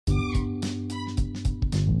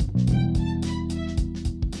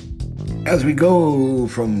As we go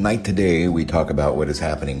from night to day, we talk about what is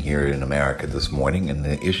happening here in America this morning, and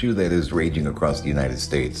the issue that is raging across the United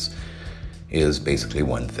States is basically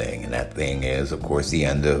one thing, and that thing is, of course, the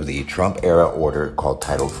end of the Trump-era order called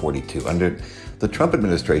Title 42. Under the Trump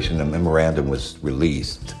administration, a memorandum was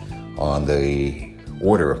released on the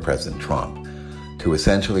order of President Trump to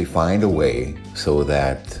essentially find a way so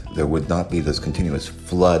that there would not be this continuous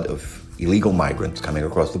flood of illegal migrants coming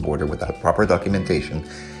across the border without proper documentation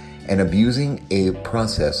and abusing a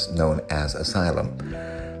process known as asylum.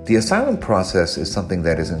 The asylum process is something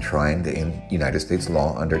that is enshrined in United States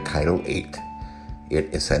law under Title 8.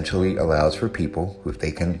 It essentially allows for people, if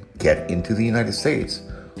they can get into the United States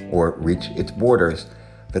or reach its borders,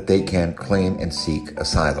 that they can claim and seek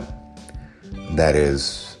asylum. That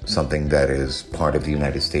is something that is part of the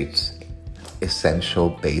United States'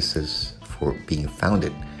 essential basis for being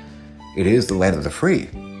founded. It is the land of the free,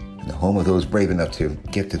 and the home of those brave enough to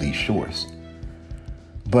get to these shores.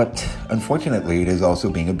 But unfortunately, it is also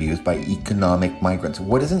being abused by economic migrants.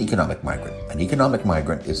 What is an economic migrant? An economic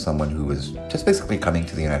migrant is someone who is just basically coming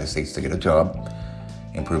to the United States to get a job,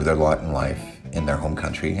 improve their lot in life in their home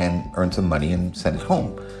country, and earn some money and send it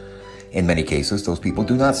home. In many cases, those people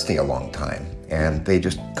do not stay a long time, and they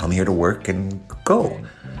just come here to work and go.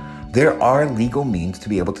 There are legal means to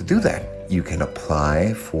be able to do that. You can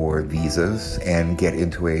apply for visas and get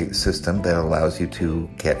into a system that allows you to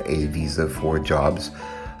get a visa for jobs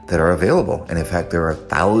that are available. And in fact, there are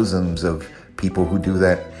thousands of people who do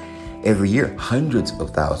that every year. Hundreds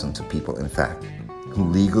of thousands of people, in fact, who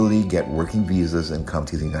legally get working visas and come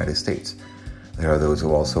to the United States. There are those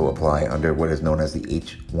who also apply under what is known as the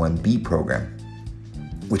H-1B program,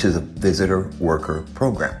 which is a visitor worker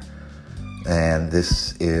program. And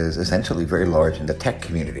this is essentially very large in the tech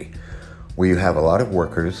community, where you have a lot of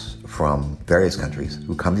workers from various countries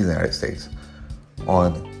who come to the United States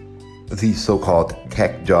on these so-called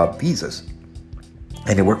tech job visas.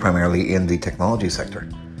 And they work primarily in the technology sector,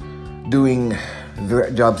 doing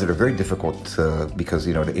jobs that are very difficult because,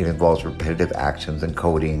 it involves repetitive actions and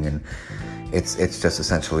coding, and it's just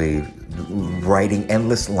essentially writing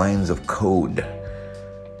endless lines of code.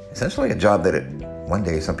 Essentially a job that one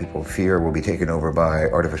day some people fear will be taken over by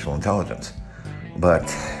artificial intelligence. But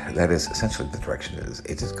that is essentially the direction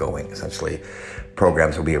it is going. Essentially,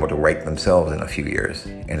 programs will be able to write themselves in a few years.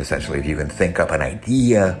 And essentially, if you can think up an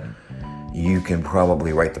idea, you can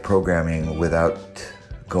probably write the programming without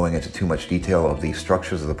going into too much detail of the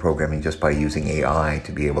structures of the programming, just by using AI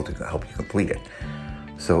to be able to help you complete it.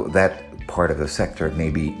 So that part of the sector may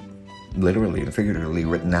be literally and figuratively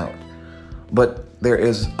written out. But there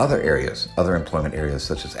is other areas, other employment areas,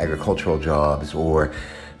 such as agricultural jobs or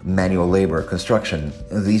manual labor, construction.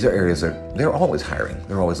 These are areas that they're always hiring.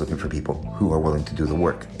 They're always looking for people who are willing to do the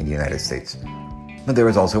work in the United States. But there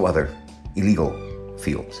is also other illegal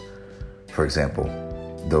fields. For example,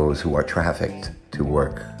 those who are trafficked to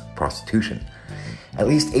work prostitution. At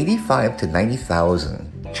least 85 to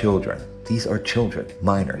 90,000 children, these are children,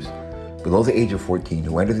 minors, below the age of 14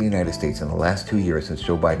 who entered the United States in the last 2 years since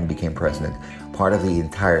Joe Biden became president, part of the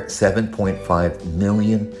entire 7.5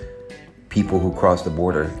 million people who crossed the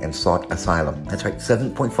border and sought asylum. That's right,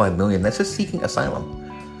 7.5 million. That's just seeking asylum.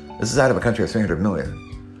 This is out of a country of 300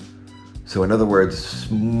 million. So in other words,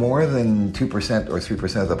 more than 2% or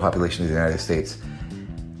 3% of the population of the United States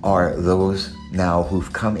are those now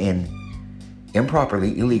who've come in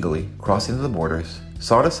improperly, illegally, crossed into the borders,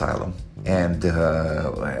 sought asylum, and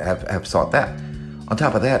have sought that. On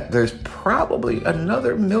top of that, there's probably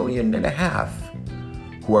another 1.5 million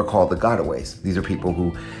who are called the gotaways. These are people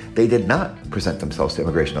who they did not present themselves to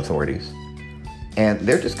immigration authorities, and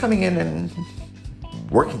they're just coming in and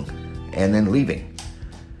working and then leaving.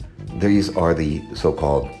 These are the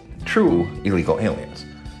so-called true illegal aliens.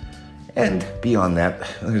 And beyond that,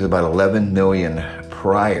 there's about 11 million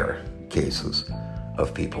prior cases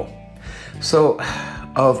of people. So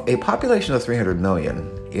of a population of 300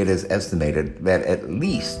 million, it is estimated that at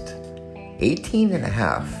least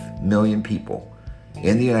 18.5 million people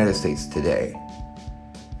in the United States today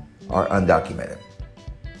are undocumented.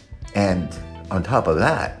 And on top of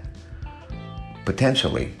that,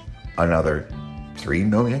 potentially another 3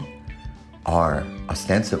 million are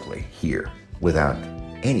ostensibly here without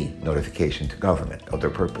any notification to government of their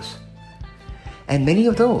purpose. And many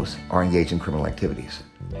of those are engaged in criminal activities.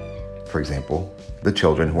 For example, the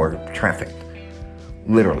children who are trafficked.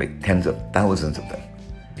 Literally tens of thousands of them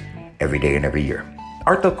every day and every year.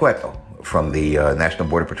 Arto Cueto from the National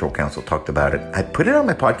Border Patrol Council talked about it. I put it on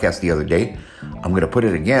my podcast the other day. I'm going to put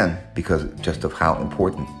it again because just of how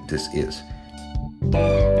important this is.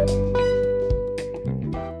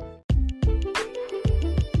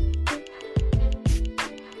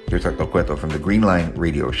 Here's Arturo Cueto from the Green Line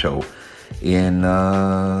radio show in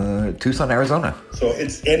Tucson, Arizona. So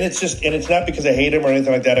it's not because I hate him or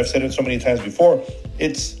anything like that. I've said it so many times before.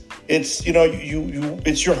 It's it's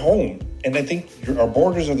your home, and I think our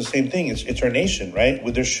borders are the same thing. It's our nation, right?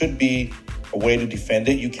 Where there should be a way to defend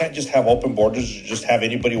it. You can't just have open borders, just have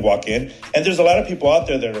anybody walk in. And there's a lot of people out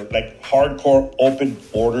there that are like hardcore open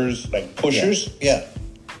borders, like pushers. Yeah.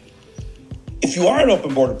 If you are an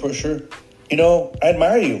open border pusher, I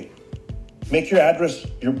admire you. Make your address,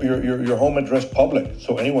 your home address public,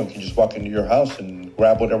 so anyone can just walk into your house and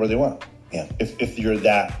grab whatever they want. Yeah. If you're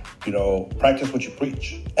that, practice what you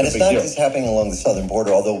preach. And it's not just happening along the southern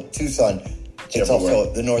border, although Tucson, it's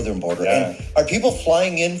also the northern border. Yeah. And are people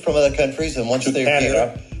flying in from other countries, and once they're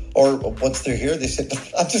Canada, here, or once they're here, they say,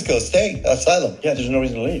 I'm just going to stay, asylum. Yeah, there's no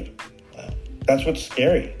reason to leave. Wow. That's what's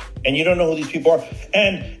scary. And you don't know who these people are.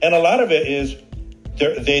 And a lot of it is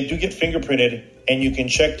they do get fingerprinted, and you can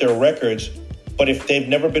check their records. But if they've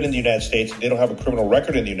never been in the United States, they don't have a criminal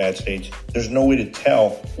record in the United States, there's no way to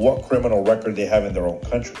tell what criminal record they have in their own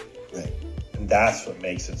country. Right. And that's what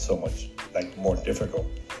makes it so much more difficult.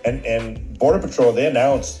 And Border Patrol, they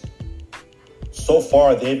announced so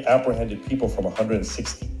far they've apprehended people from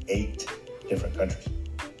 168 different countries.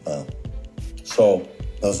 Wow. So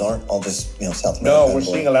those aren't all just South America. No, we're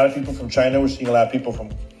seeing a lot of people from China. We're seeing a lot of people from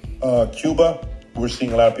Cuba. We're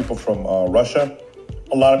seeing a lot of people from Russia.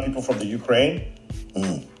 A lot of people from the Ukraine.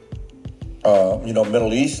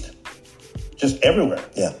 Middle East. Just everywhere.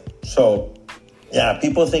 Yeah. So, yeah,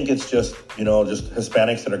 people think it's just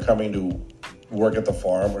Hispanics that are coming to work at the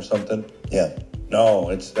farm or something. Yeah.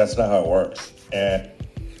 No, that's not how it works.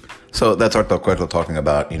 So that's Arturo Cueto talking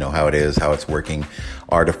about, how it is, how it's working.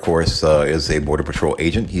 Art, of course, is a Border Patrol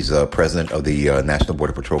agent. He's president of the National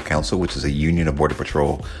Border Patrol Council, which is a union of Border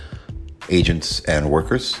Patrol agents and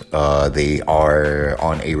workers. They are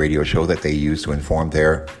on a radio show that they use to inform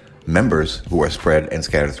their members who are spread and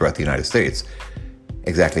scattered throughout the United States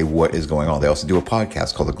exactly what is going on. They also do a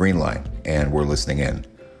podcast called The Green Line, and we're listening in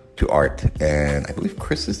to Art, and I believe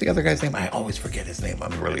Chris is the other guy's name. I always forget his name.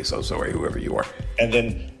 I'm really so sorry, whoever you are. And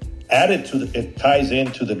then added to it ties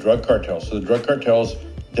into the drug cartels. So the drug cartels,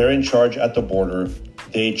 they're in charge at the border.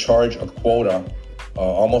 They charge a quota,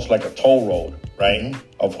 almost like a toll road, right? Mm-hmm.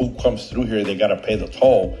 Of who comes through here, they got to pay the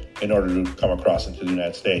toll in order to come across into the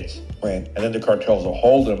United States. Right. And then the cartels will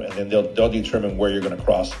hold them, and then they'll determine where you're going to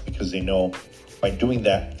cross, because they know by doing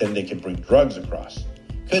that, then they can bring drugs across.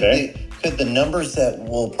 Could the numbers that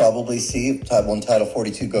we'll probably see if Title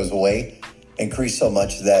 42 goes away increase so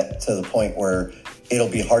much that to the point where it'll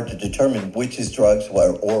be hard to determine which is drugs,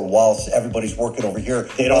 or whilst everybody's working over here,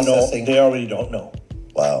 they don't know. They already don't know.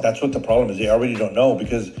 Wow. That's what the problem is. They already don't know,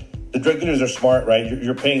 because the drug dealers are smart, right?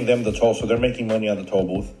 You're paying them the toll, so they're making money on the toll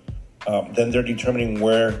booth. Then they're determining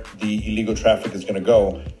where the illegal traffic is going to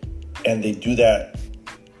go, and they do that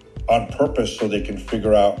on purpose so they can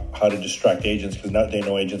figure out how to distract agents, because now they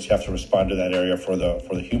know agents have to respond to that area for the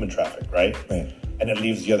human traffic, right? Right. And it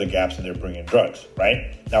leaves the other gaps that they're bringing drugs,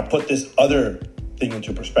 right? Now put this other thing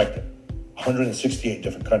into perspective: 168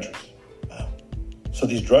 different countries. Wow. So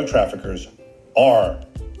these drug traffickers are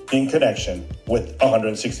in connection with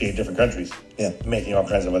 168 different countries, making all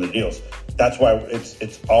kinds of other deals. That's why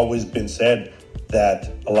it's always been said that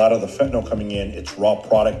a lot of the fentanyl coming in, it's raw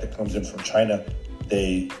product that comes in from China.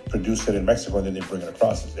 They produce it in Mexico, and then they bring it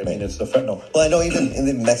across. I mean, it's the fentanyl. Well, I know even in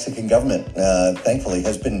the Mexican government, thankfully,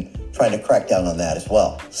 has been trying to crack down on that as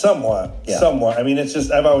well. Somewhat. I mean, it's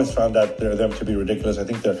just, I've always found that them to be ridiculous. I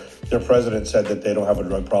think their president said that they don't have a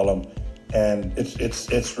drug problem, and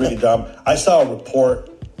it's really dumb. I saw a report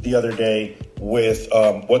the other day with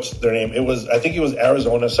what's their name? I think it was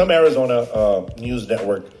Arizona. Some Arizona news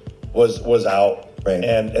network was out, right.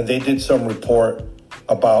 And they did some report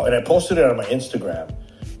about, and I posted it on my Instagram,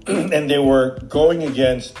 and they were going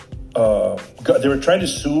against, they were trying to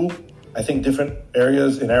sue, I think, different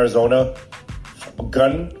areas in Arizona,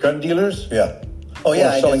 gun dealers. Yeah. Oh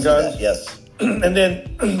yeah, selling guns. That, yes. And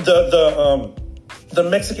then the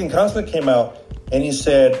Mexican consulate came out, and he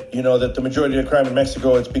said, that the majority of crime in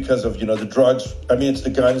Mexico, it's because of, the drugs. I mean, it's the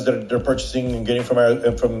guns that they're purchasing and getting from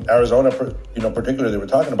Arizona, particularly, they were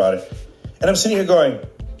talking about it. And I'm sitting here going,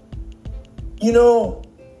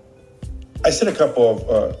 I said a couple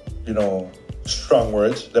of, strong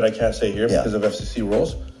words that I can't say here because of FCC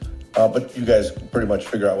rules. But you guys pretty much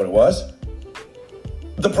figure out what it was.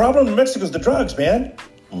 The problem in Mexico is the drugs, man.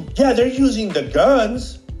 Yeah, they're using the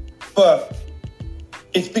guns, but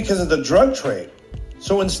it's because of the drug trade.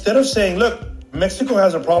 So instead of saying, look, Mexico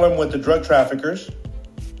has a problem with the drug traffickers,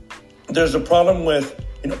 there's a problem with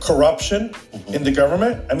corruption in the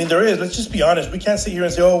government? I mean, there is. Let's just be honest. We can't sit here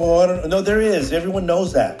and say, oh, well, I don't know. No, there is. Everyone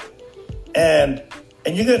knows that. And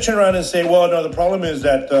you're going to turn around and say, well, no, the problem is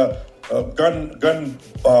that gun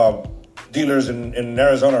dealers in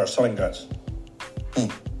Arizona are selling guns.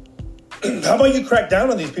 How about you crack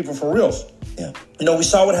down on these people for reals? Yeah. We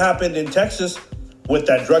saw what happened in Texas with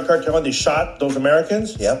that drug cartel, and they shot those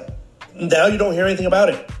Americans. Yep. Now you don't hear anything about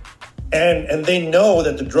it. And they know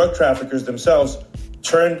that the drug traffickers themselves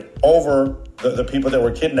turned over the people that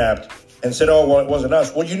were kidnapped and said, oh, well, it wasn't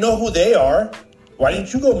us. Well, you know who they are. Why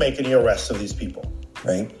didn't you go make any arrests of these people?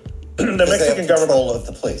 Right. The Mexican government control of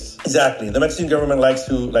the police. Exactly. The Mexican government likes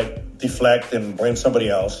to deflect and blame somebody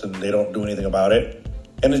else, and they don't do anything about it.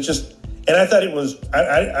 And it's just, and I thought it was,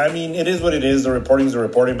 I mean, it is what it is. The reporting is the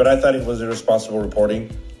reporting, but I thought it was irresponsible reporting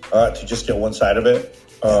to just get one side of it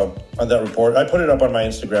on that report. I put it up on my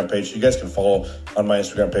Instagram page. You guys can follow on my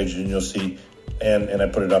Instagram page, and you'll see. And I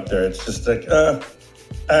put it up there. It's just like, I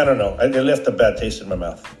don't know. It left a bad taste in my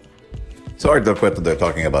mouth. So Art Del Cueto, they're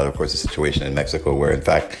talking about, of course, the situation in Mexico, where, in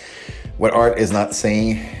fact, what Art is not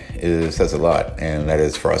saying says a lot. And that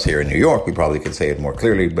is, for us here in New York, we probably could say it more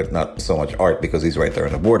clearly, but not so much Art, because he's right there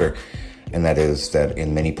on the border. And that is that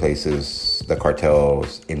in many places, the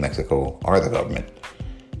cartels in Mexico are the government.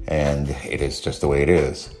 And it is just the way it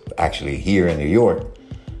is. Actually, here in New York,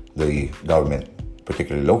 the government,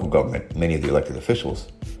 particularly local government, many of the elected officials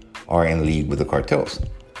are in league with the cartels.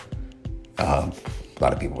 A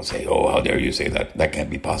lot of people will say, oh, how dare you say that? That can't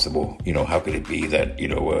be possible. How could it be that,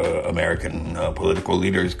 American political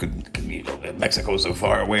leaders could that Mexico's so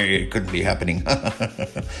far away, it couldn't be happening.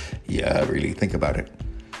 Yeah, really, think about it.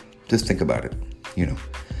 Just think about it.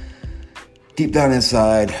 Deep down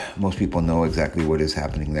inside, most people know exactly what is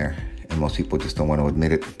happening there. And most people just don't want to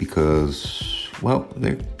admit it because, well,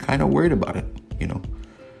 they're kind of worried about it.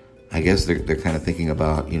 I guess they're kind of thinking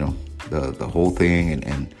about, the whole thing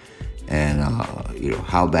and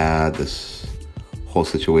how bad this whole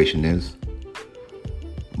situation is.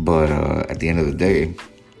 But at the end of the day,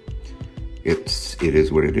 it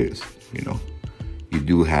is what it is. You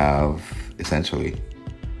do have essentially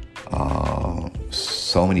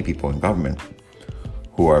so many people in government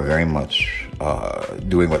who are very much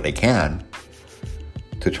doing what they can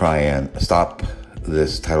to try and stop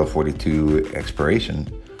this Title 42 expiration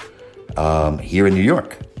here in New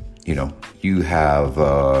York. You have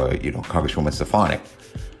Congresswoman Stefanik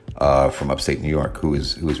from upstate New York who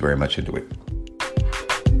is very much into it.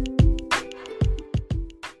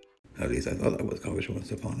 At least I thought that was Congresswoman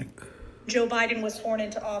Stefanik. Joe Biden was sworn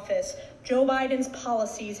into office. Joe Biden's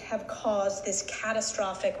policies have caused this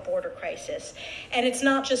catastrophic border crisis. And it's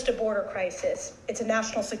not just a border crisis. It's a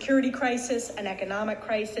national security crisis, an economic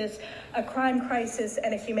crisis, a crime crisis,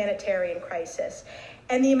 and a humanitarian crisis.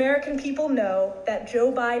 And the American people know that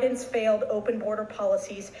Joe Biden's failed open border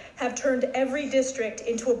policies have turned every district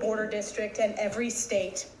into a border district and every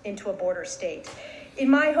state into a border state. In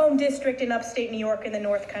my home district in upstate New York in the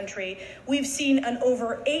North Country, we've seen an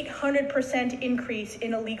over 800% increase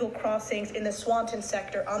in illegal crossings in the Swanton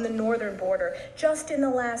sector on the northern border just in the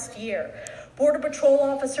last year. Border Patrol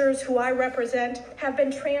officers who I represent have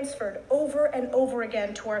been transferred over and over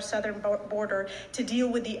again to our southern border to deal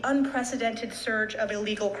with the unprecedented surge of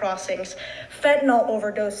illegal crossings. Fentanyl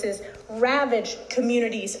overdoses ravage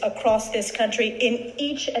communities across this country in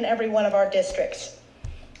each and every one of our districts.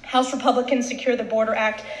 House Republicans Secure the Border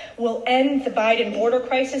Act will end the Biden border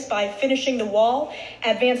crisis by finishing the wall,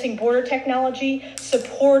 advancing border technology,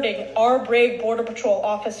 supporting our brave Border Patrol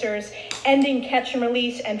officers, ending catch and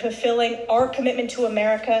release, and fulfilling our commitment to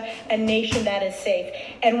America, a nation that is safe.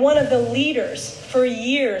 And one of the leaders for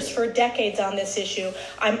years, for decades on this issue,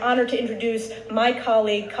 I'm honored to introduce my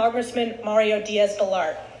colleague, Congressman Mario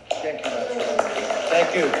Diaz-Balart. Thank you.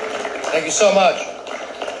 Thank you. Thank you so much.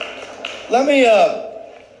 Let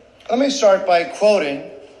me start by quoting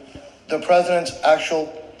the president's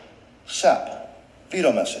actual SAP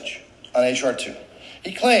veto message on H.R. 2.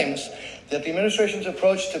 He claims that the administration's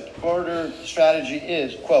approach to border strategy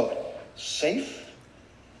is, quote, safe,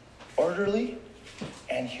 orderly,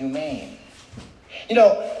 and humane.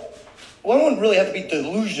 One would really have to be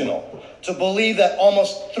delusional to believe that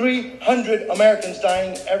almost 300 Americans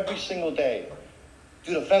dying every single day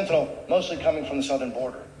due to fentanyl, mostly coming from the southern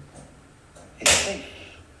border, is safe.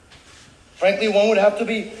 Frankly, one would have to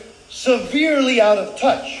be severely out of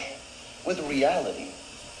touch with reality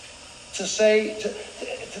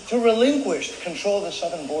to relinquish control of the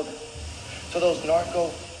southern border to those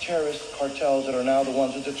narco-terrorist cartels that are now the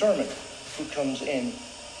ones that determine who comes in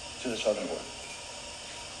to the southern border.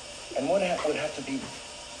 And one would have to be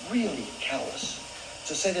really callous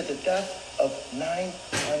to say that the death of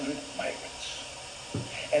 900 migrants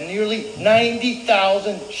and nearly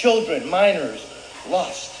 90,000 children, minors,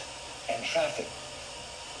 lost and trafficked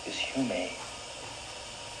is humane.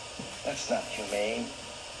 That's not humane.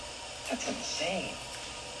 That's insane.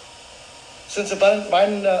 Since the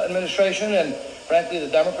Biden administration and frankly the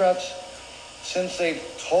Democrats, since they've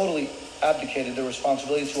totally abdicated their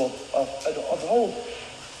responsibility to uphold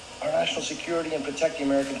our national security and protect the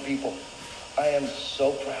American people, I am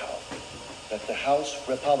so proud that the House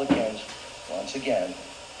Republicans once again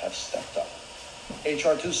have stepped up.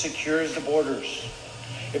 H.R. 2 secures the borders.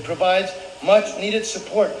 It provides much needed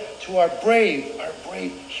support to our brave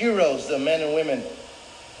heroes, the men and women,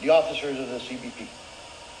 the officers of the CBP.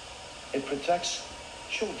 It protects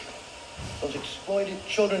children, those exploited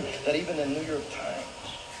children that even the New York Times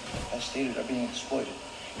has stated are being exploited.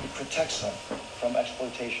 It protects them from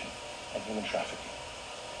exploitation and human trafficking.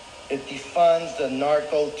 It defunds the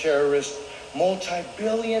narco-terrorist,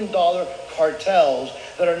 multi-billion-dollar cartels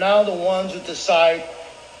that are now the ones who decide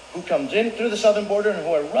who comes in through the southern border and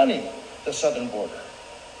who are running the southern border.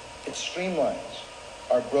 It streamlines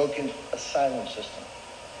our broken asylum system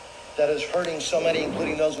that is hurting so many,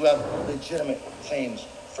 including those who have legitimate claims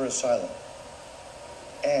for asylum.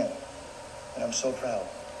 And I'm so proud,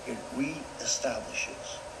 it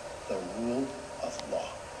reestablishes the rule of law.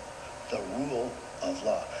 The rule of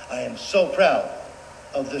law. I am so proud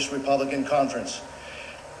of this Republican conference.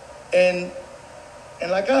 En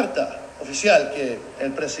la carta oficial que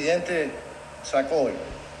el presidente sacó hoy,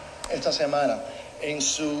 esta semana, en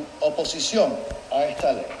su oposición a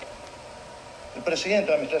esta ley, el presidente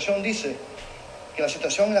de la administración dice que la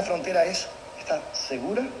situación en la frontera está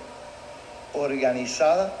segura,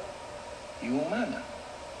 organizada y humana.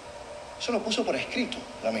 Eso lo puso por escrito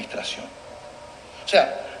la administración. O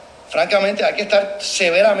sea, francamente hay que estar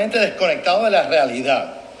severamente desconectado de la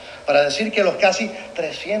realidad para decir que los casi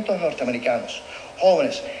 300 norteamericanos,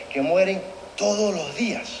 jóvenes que mueren todos los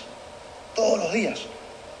días,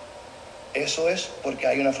 eso es porque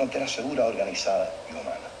hay una frontera segura, organizada y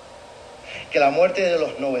humana. Que la muerte de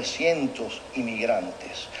los 900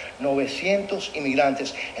 inmigrantes,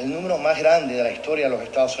 el número más grande de la historia de los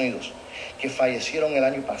Estados Unidos, que fallecieron el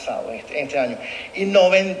año pasado, este año, y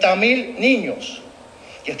 90,000 niños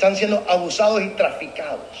que están siendo abusados y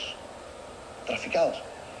traficados,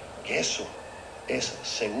 que eso es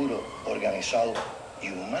seguro, organizado y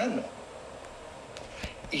humano.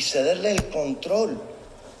 Y cederle el control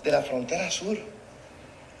de la frontera sur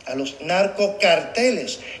a los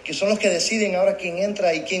narcocarteles, que son los que deciden ahora quién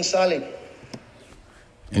entra y quién sale.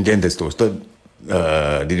 ¿Entiendes tú?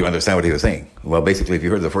 Did you understand what he was saying? Well, basically, if you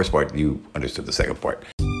heard the first part, you understood the second part.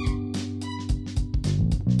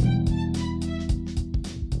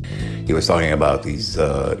 He was talking about these,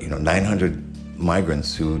 900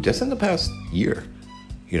 migrants who just in the past year,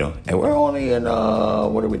 and we're only in,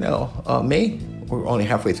 what are we now? May? We're only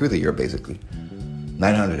halfway through the year, basically.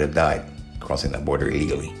 900 have died crossing that border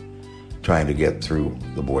illegally, trying to get through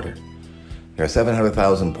the border. There are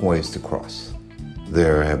 700,000 poised to cross.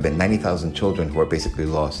 There have been 90,000 children who are basically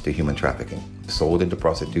lost to human trafficking, sold into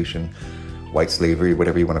prostitution, white slavery,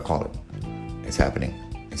 whatever you want to call it. It's happening.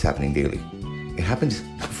 It's happening daily. It happens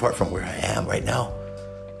far from where I am right now.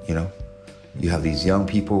 You have these young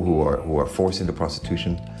people who are forced into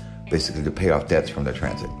prostitution, basically to pay off debts from their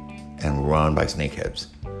transit, and run by snakeheads.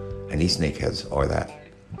 And these snakeheads are that.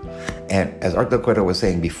 And as Art Del Cueto was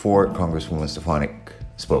saying before Congresswoman Stefanik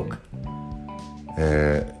spoke,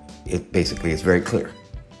 it's very clear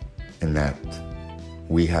in that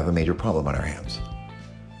we have a major problem on our hands,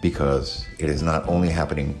 because it is not only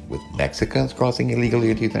happening with Mexicans crossing illegally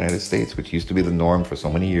into the United States, which used to be the norm for so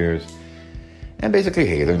many years. And basically,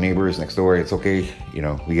 hey, they're neighbors next door. It's okay.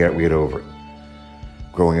 We get over it.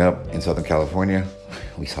 Growing up in Southern California,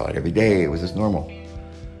 we saw it every day. It was just normal.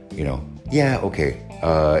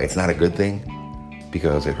 It's not a good thing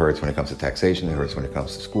because it hurts when it comes to taxation. It hurts when it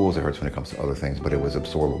comes to schools. It hurts when it comes to other things, but it was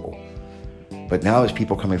absorbable. But now there's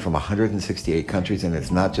people coming from 168 countries, and it's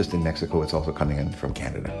not just in Mexico. It's also coming in from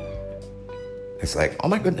Canada. It's like, oh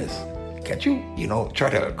my goodness. Can't you, try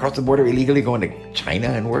to cross the border illegally, go into China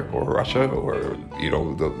and work, or Russia, or,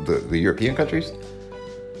 the European countries?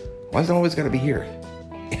 Why is it always got to be here?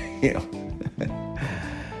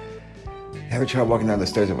 Ever try walking down the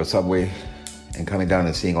stairs of a subway and coming down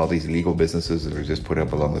and seeing all these illegal businesses that are just put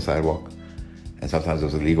up along the sidewalk? And sometimes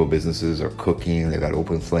those illegal businesses are cooking, they've got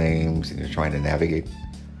open flames, and you're trying to navigate.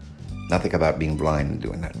 Nothing about being blind and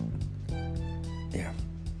doing that. Yeah.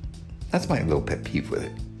 That's my little pet peeve with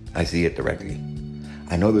it. I see it directly.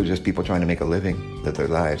 I know they're just people trying to make a living, live their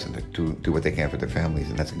lives, and do what they can for their families,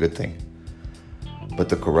 and that's a good thing. But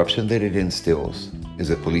the corruption that it instills is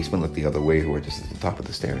that policemen look the other way who are just at the top of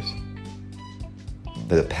the stairs.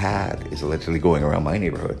 The pad is allegedly going around my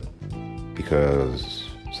neighborhood because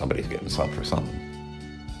somebody's getting slumped for something.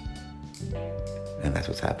 And that's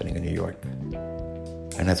what's happening in New York.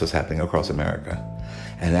 And that's what's happening across America.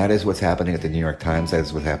 And that is what's happening at the New York Times. That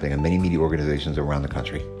is what's happening in many media organizations around the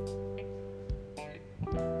country,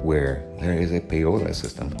 where there is a payola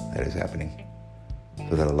system that is happening,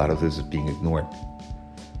 so that a lot of this is being ignored.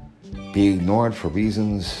 Being ignored for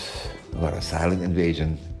reasons about a silent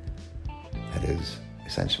invasion that is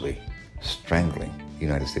essentially strangling the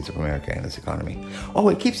United States of America and its economy. Oh,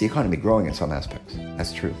 it keeps the economy growing in some aspects.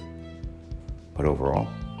 That's true. But overall,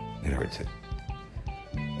 it hurts it.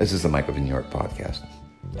 This is the Mike of New York podcast.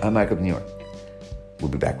 I'm Mike of New York. We'll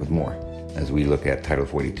be back with more as we look at Title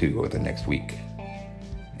 42 over the next week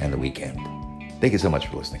and the weekend. Thank you so much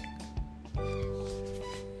for listening.